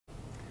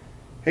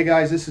Hey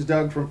guys, this is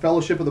Doug from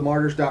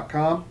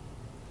fellowshipofthemartyrs.com.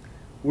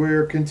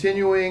 We're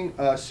continuing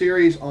a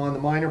series on the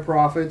minor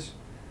prophets.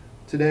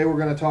 Today we're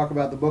going to talk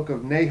about the book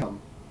of Nahum.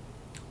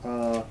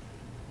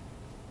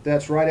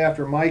 That's right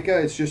after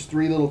Micah. It's just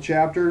 3 little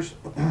chapters.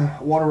 I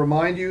want to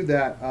remind you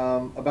that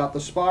about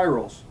the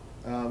spirals.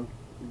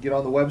 Get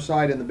on the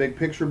website, in the big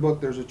picture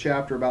book there's a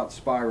chapter about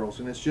spirals,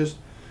 and it's just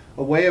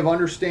a way of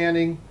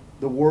understanding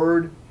the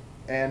word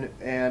and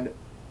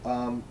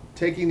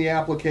taking the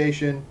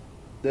application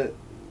that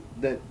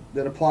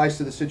applies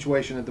to the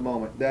situation at the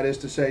moment. That is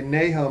to say,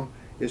 Nahum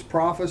is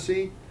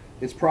prophecy.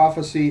 It's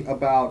prophecy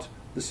about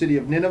the city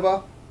of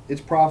Nineveh.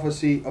 It's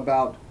prophecy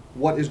about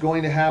what is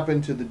going to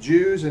happen to the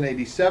Jews in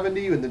AD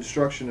 70 and the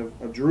destruction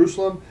of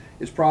Jerusalem.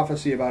 It's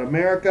prophecy about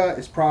America.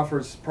 It's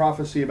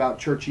prophecy about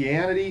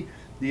churchianity,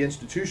 the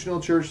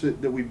institutional church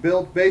that we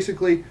built.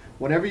 Basically,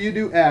 whenever you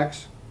do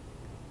X,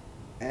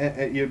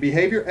 your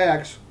behavior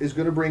X is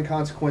going to bring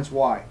consequence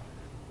Y.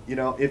 You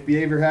know, if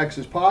behavior X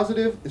is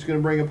positive, it's going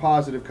to bring a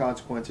positive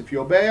consequence. If you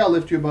obey, I'll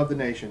lift you above the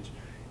nations.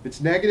 If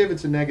it's negative,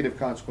 it's a negative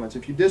consequence.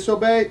 If you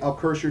disobey, I'll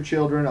curse your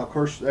children, I'll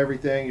curse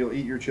everything, you'll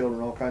eat your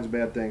children, all kinds of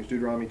bad things.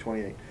 Deuteronomy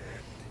 28.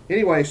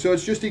 Anyway, so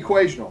it's just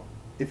equational.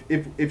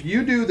 If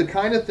you do the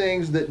kind of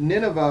things that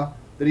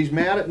he's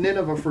mad at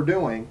Nineveh for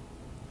doing,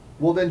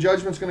 well then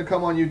judgment's going to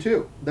come on you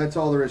too. That's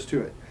all there is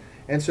to it.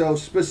 And so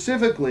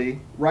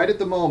specifically, right at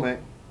the moment,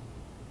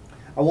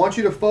 I want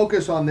you to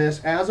focus on this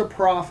as a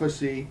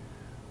prophecy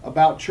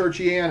about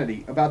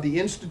churchianity, about the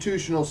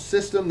institutional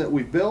system that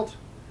we've built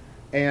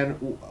and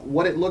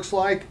what it looks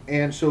like.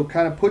 And so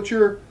kind of put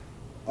your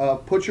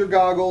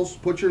goggles,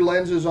 put your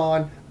lenses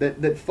on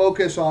that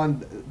focus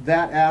on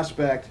that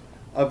aspect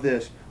of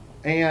this.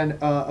 And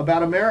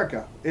about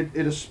America. It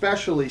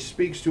especially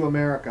speaks to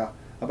America,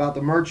 about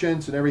the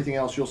merchants and everything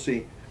else you'll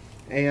see.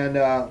 And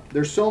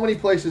there's so many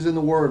places in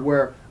the Word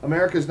where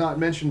America is not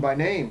mentioned by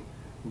name.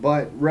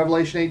 But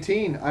Revelation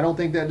 18, I don't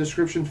think that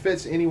description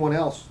fits anyone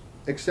else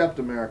except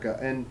America,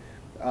 and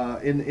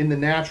in the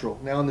natural.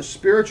 Now, on the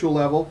spiritual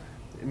level,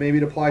 maybe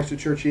it applies to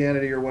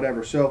churchianity or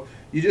whatever. So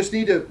you just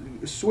need to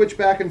switch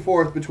back and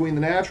forth between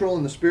the natural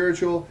and the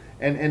spiritual,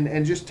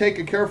 and just take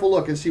a careful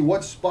look and see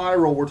what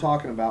spiral we're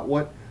talking about.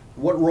 What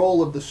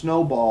role of the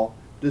snowball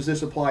does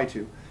this apply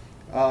to?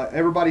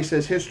 Everybody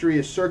says history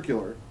is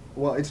circular.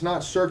 Well, it's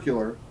not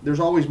circular. There's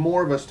always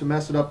more of us to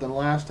mess it up than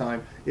last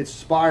time. It's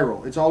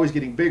spiral. It's always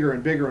getting bigger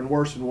and bigger and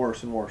worse and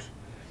worse and worse.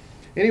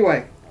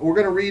 Anyway, we're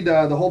going to read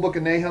the whole book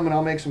of Nahum, and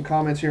I'll make some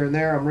comments here and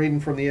there. I'm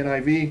reading from the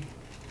NIV,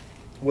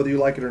 whether you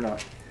like it or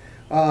not.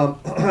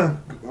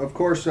 Of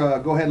course,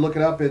 go ahead and look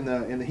it up in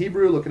the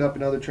Hebrew, look it up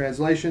in other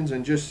translations,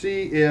 and just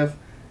see if,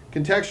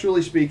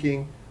 contextually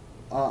speaking,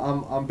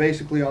 I'm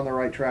basically on the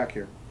right track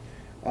here.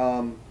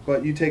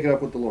 But you take it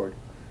up with the Lord.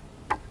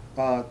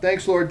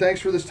 Thanks, Lord.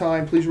 Thanks for this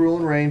time. Please rule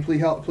and reign. Please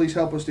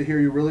help us to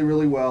hear you really,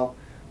 really well.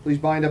 Please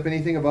bind up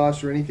anything of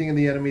us or anything in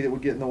the enemy that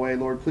would get in the way,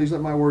 Lord. Please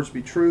let my words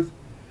be truth.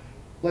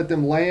 Let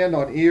them land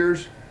on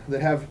ears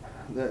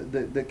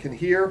that can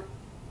hear,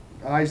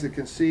 eyes that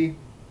can see.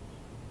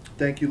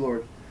 Thank you,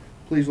 Lord.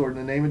 Please, Lord,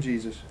 in the name of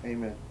Jesus,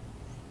 amen.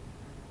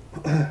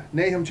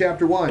 Nahum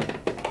chapter 1.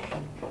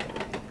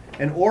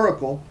 An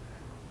oracle,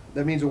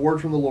 that means a word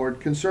from the Lord,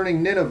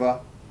 concerning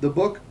Nineveh, the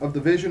book of the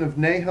vision of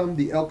Nahum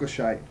the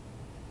Elkoshite.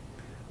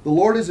 The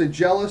Lord is a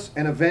jealous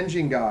and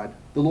avenging God.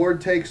 The Lord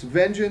takes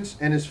vengeance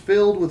and is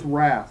filled with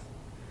wrath.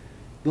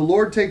 The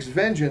Lord takes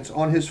vengeance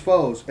on his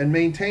foes and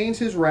maintains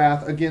his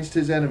wrath against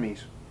his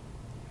enemies.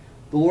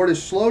 The Lord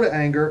is slow to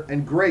anger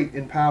and great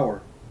in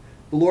power.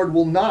 The Lord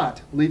will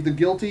not leave the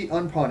guilty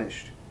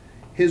unpunished.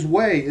 His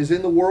way is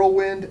in the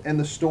whirlwind and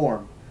the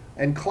storm,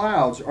 and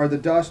clouds are the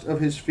dust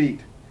of his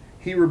feet.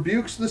 He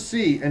rebukes the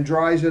sea and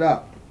dries it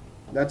up.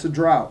 That's a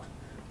drought.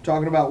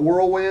 Talking about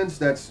whirlwinds,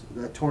 that's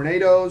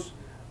tornadoes,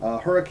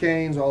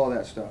 hurricanes, all of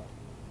that stuff.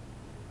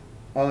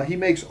 He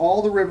makes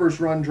all the rivers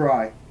run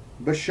dry.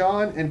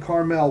 Bashan and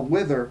Carmel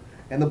wither,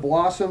 and the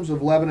blossoms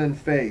of Lebanon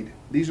fade.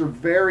 These are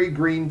very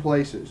green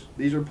places.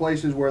 These are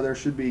places where there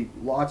should be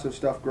lots of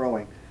stuff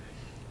growing.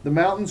 The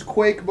mountains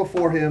quake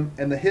before him,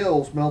 and the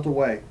hills melt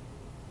away.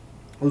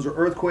 Those are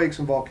earthquakes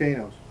and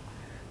volcanoes.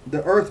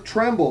 The earth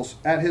trembles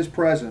at his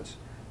presence,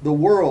 the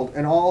world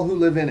and all who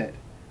live in it.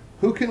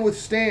 Who can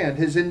withstand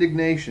his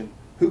indignation?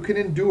 Who can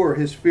endure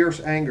his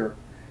fierce anger?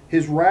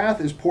 His wrath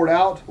is poured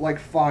out like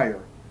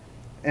fire,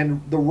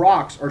 and the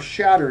rocks are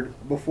shattered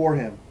before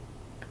him.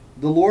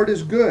 The Lord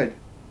is good.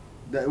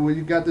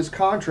 We've got this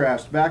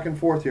contrast back and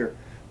forth here.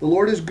 The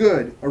Lord is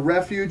good, a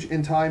refuge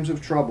in times of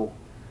trouble.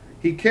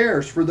 He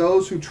cares for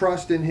those who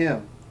trust in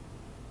him.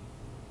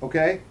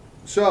 Okay?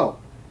 So,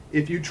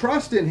 if you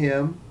trust in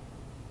him,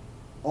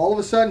 all of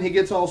a sudden he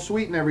gets all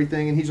sweet and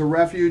everything, and he's a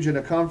refuge and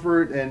a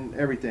comfort and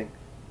everything.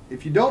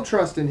 If you don't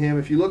trust in him,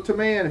 if you look to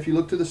man, if you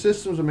look to the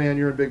systems of man,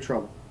 you're in big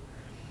trouble.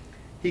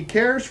 He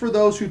cares for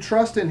those who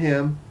trust in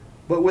him,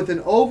 but with an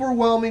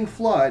overwhelming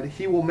flood,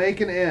 he will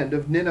make an end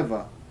of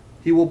Nineveh.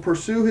 He will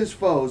pursue his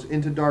foes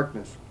into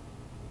darkness.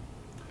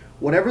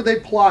 Whatever they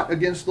plot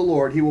against the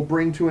Lord, he will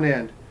bring to an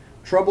end.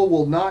 Trouble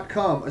will not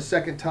come a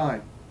second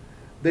time.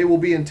 They will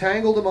be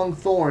entangled among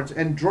thorns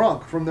and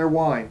drunk from their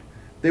wine.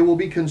 They will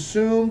be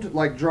consumed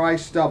like dry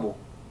stubble.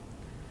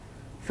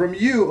 From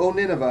you, O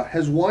Nineveh,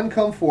 has one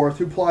come forth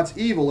who plots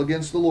evil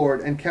against the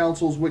Lord and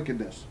counsels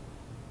wickedness.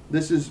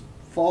 This is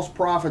false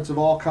prophets of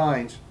all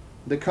kinds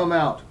that come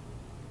out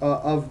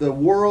of the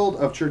world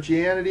of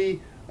churchianity,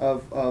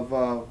 of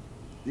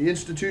the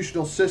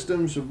institutional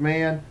systems of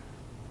man,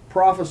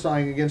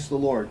 prophesying against the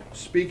Lord,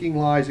 speaking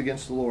lies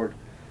against the Lord.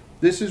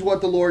 This is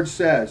what the Lord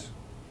says.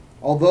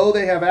 Although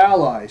they have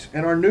allies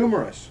and are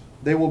numerous,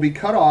 they will be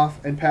cut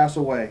off and pass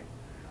away.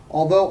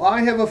 Although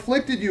I have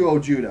afflicted you, O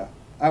Judah,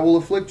 I will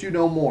afflict you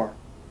no more.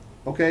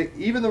 Okay,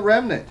 even the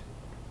remnant,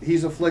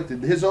 he's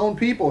afflicted. His own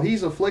people,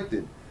 he's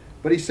afflicted.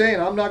 But he's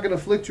saying, I'm not going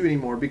to afflict you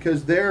anymore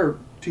because they're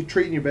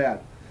treating you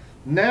bad.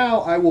 Now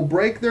I will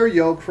break their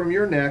yoke from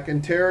your neck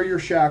and tear your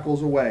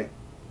shackles away.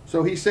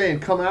 So he's saying,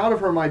 come out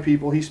of her, my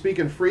people. He's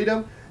speaking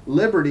freedom,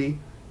 liberty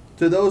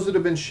to those that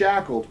have been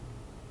shackled.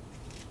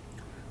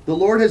 The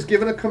Lord has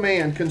given a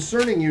command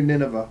concerning you,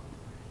 Nineveh.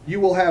 You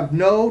will have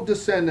no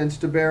descendants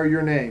to bear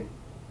your name.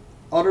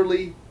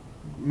 Utterly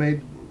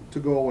made to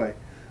go away.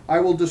 I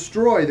will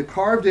destroy the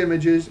carved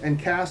images and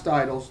cast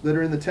idols that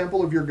are in the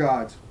temple of your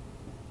gods.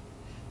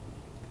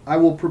 I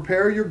will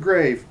prepare your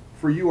grave,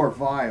 for you are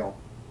vile.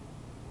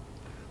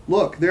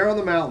 Look, there on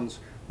the mountains,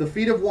 the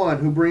feet of one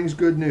who brings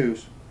good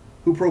news,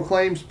 who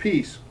proclaims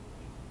peace.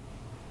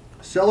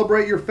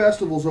 Celebrate your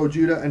festivals, O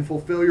Judah, and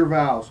fulfill your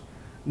vows.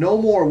 No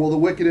more will the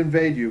wicked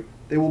invade you.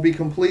 They will be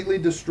completely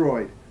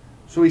destroyed.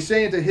 So he's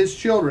saying to his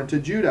children, to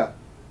Judah,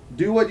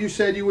 do what you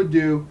said you would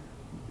do.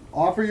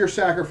 Offer your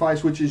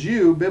sacrifice, which is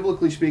you,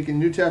 biblically speaking,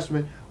 New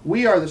Testament.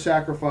 We are the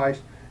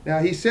sacrifice. Now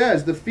he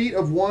says, the feet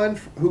of one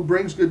who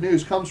brings good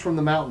news comes from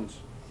the mountains.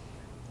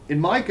 In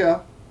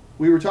Micah,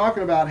 we were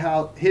talking about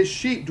how his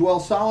sheep dwell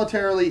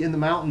solitarily in the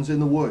mountains, in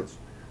the woods,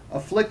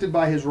 afflicted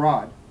by his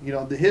rod. You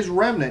know, his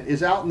remnant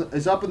is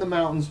up in the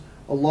mountains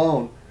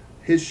alone,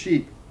 his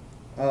sheep.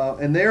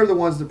 And they're the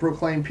ones that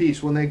proclaim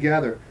peace when they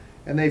gather.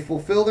 And they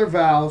fulfill their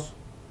vows,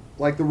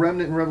 like the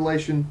remnant in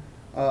Revelation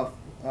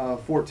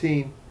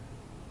 14,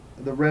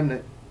 the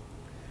remnant.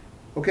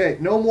 Okay,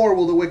 no more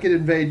will the wicked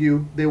invade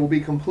you. They will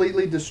be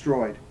completely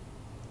destroyed.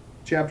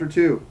 Chapter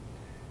 2.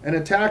 An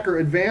attacker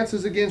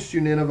advances against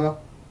you, Nineveh.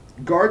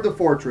 Guard the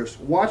fortress.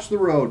 Watch the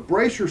road.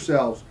 Brace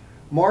yourselves.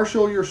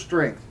 Marshal your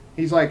strength.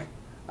 He's like,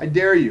 I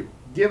dare you.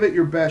 Give it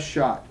your best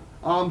shot.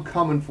 I'm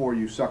coming for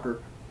you, sucker.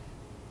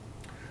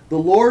 The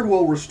Lord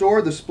will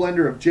restore the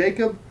splendor of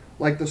Jacob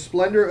like the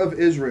splendor of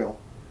Israel,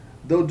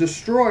 though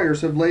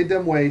destroyers have laid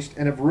them waste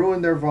and have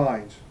ruined their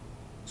vines.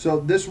 So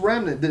this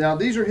remnant, now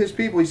these are his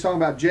people. He's talking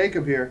about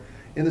Jacob here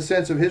in the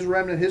sense of his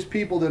remnant, his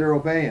people that are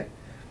obeying.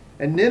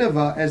 And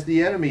Nineveh as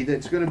the enemy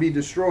that's going to be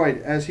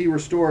destroyed as he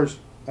restores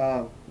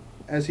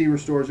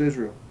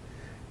Israel.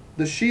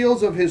 The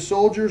shields of his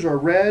soldiers are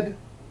red.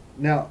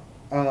 Now,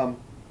 the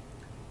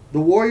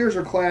warriors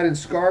are clad in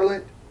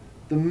scarlet.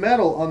 The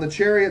metal on the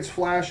chariots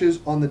flashes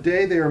on the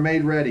day they are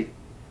made ready.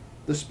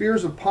 The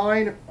spears of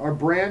pine are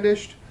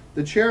brandished.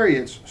 The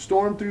chariots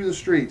storm through the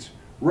streets,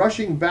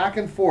 rushing back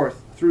and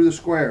forth through the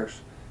squares.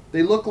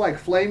 They look like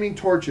flaming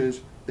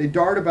torches. They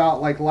dart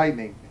about like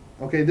lightning.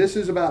 Okay, this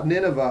is about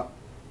Nineveh,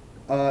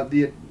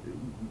 guarding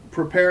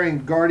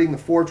the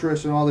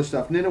fortress and all this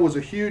stuff. Nineveh was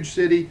a huge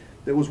city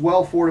that was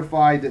well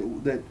fortified,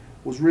 that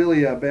was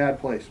really a bad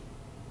place.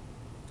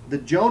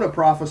 That Jonah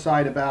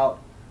prophesied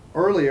about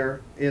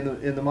earlier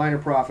in the minor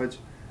prophets,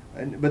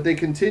 but they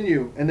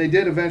continue, and they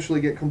did eventually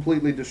get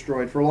completely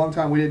destroyed. For a long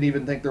time, we didn't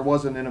even think there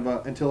was a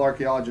Nineveh until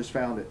archaeologists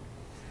found it.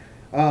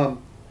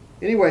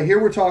 Anyway, here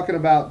we're talking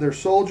about their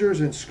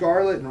soldiers in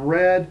scarlet and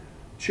red,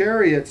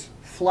 chariots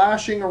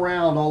flashing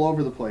around all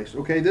over the place.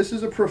 Okay, this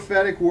is a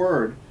prophetic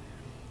word.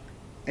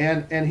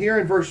 And here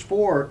in verse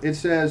 4, it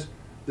says,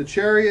 the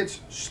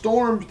chariots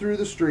stormed through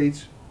the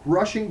streets,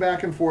 rushing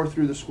back and forth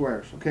through the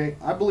squares. Okay,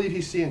 I believe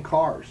he's seeing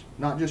cars,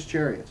 not just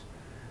chariots.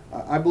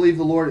 I believe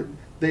the Lord,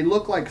 they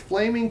look like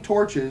flaming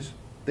torches.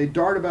 They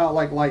dart about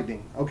like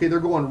lightning. Okay,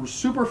 they're going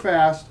super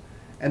fast,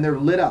 and they're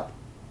lit up.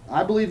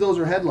 I believe those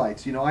are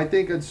headlights. You know, I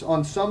think it's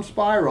on some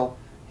spiral.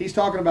 He's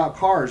talking about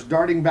cars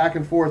darting back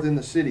and forth in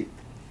the city.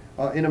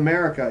 In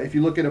America, if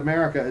you look at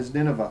America as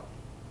Nineveh.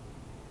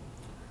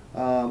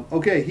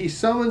 Okay, he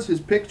summons his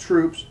picked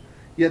troops,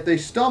 yet they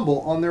stumble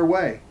on their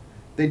way.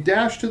 They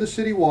dash to the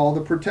city wall.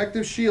 The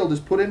protective shield is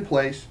put in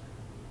place.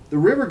 The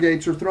river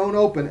gates are thrown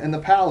open, and the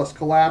palace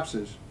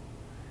collapses.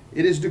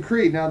 It is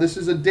decreed. Now, this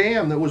is a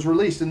dam that was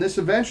released, and this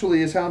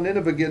eventually is how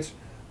Nineveh gets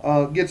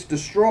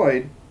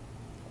destroyed.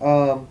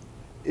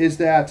 Is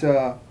that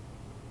the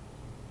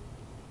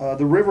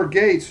river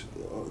gates,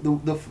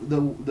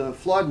 the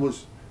flood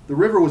was, the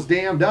river was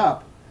dammed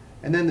up,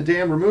 and then the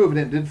dam removed,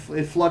 and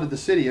it flooded the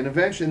city. And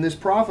eventually, and this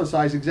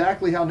prophesies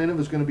exactly how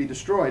Nineveh is going to be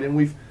destroyed. And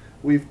we've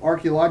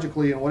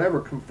archaeologically and whatever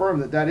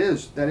confirmed that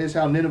is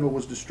how Nineveh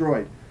was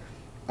destroyed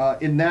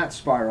in that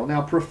spiral.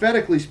 Now,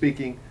 prophetically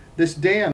speaking, this dam